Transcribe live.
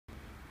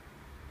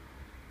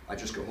I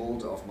just got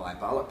hold of my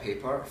ballot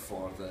paper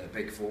for the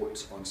big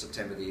vote on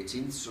September the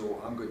 18th, so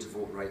I'm going to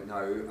vote right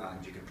now,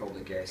 and you can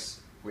probably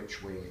guess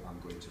which way I'm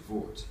going to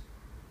vote.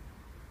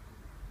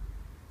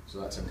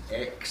 So that's an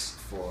X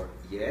for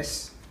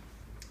yes,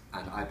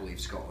 and I believe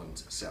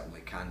Scotland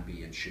certainly can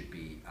be and should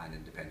be an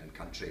independent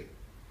country.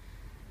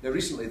 Now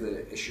recently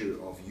the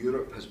issue of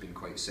Europe has been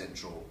quite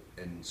central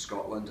in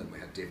Scotland, and we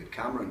had David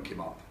Cameron came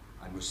up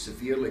and was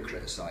severely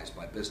criticised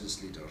by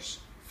business leaders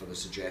for the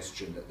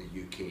suggestion that the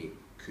UK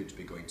could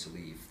be going to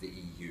leave the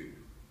EU.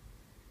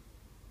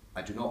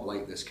 I do not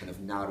like this kind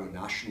of narrow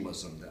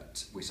nationalism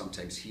that we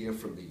sometimes hear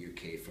from the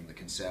UK, from the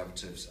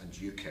Conservatives and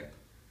UKIP.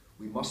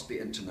 We must be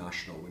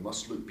international, we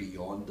must look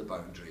beyond the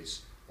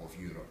boundaries of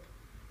Europe.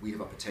 We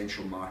have a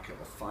potential market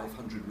of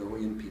 500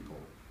 million people.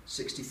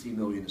 63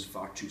 million is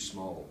far too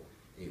small.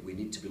 We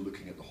need to be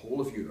looking at the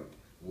whole of Europe,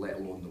 let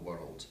alone the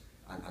world,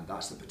 and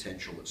that's the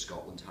potential that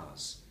Scotland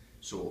has.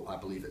 So I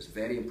believe it's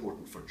very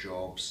important for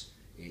jobs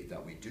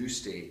that we do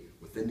stay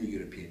within the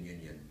European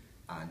Union,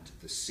 and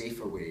the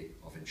safer way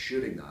of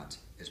ensuring that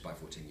is by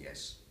voting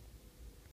yes.